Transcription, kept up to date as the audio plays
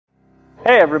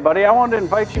Hey everybody, I wanted to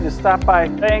invite you to stop by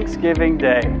Thanksgiving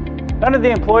Day. None of the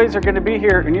employees are going to be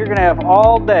here and you're going to have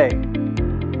all day,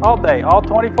 all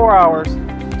 24 hours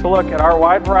to look at our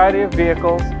wide variety of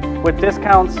vehicles with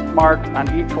discounts marked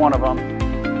on each one of them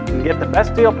and get the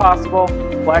best deal possible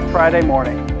Black Friday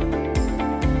morning.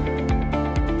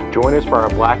 Join us for our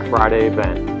Black Friday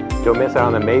event. Don't miss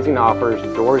out on amazing offers.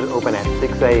 Doors open at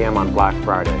 6 a.m. on Black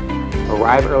Friday.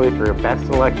 Arrive early for your best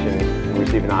selection and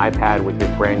receive an iPad with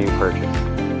your brand new purchase.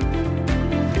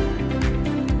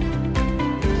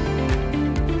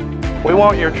 We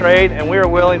want your trade and we are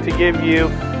willing to give you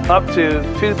up to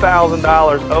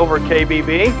 $2,000 over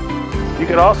KBB. You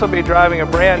could also be driving a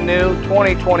brand new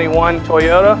 2021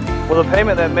 Toyota with a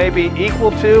payment that may be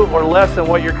equal to or less than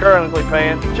what you're currently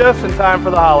paying, just in time for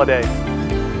the holidays.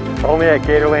 Only at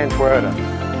Gatorland Toyota.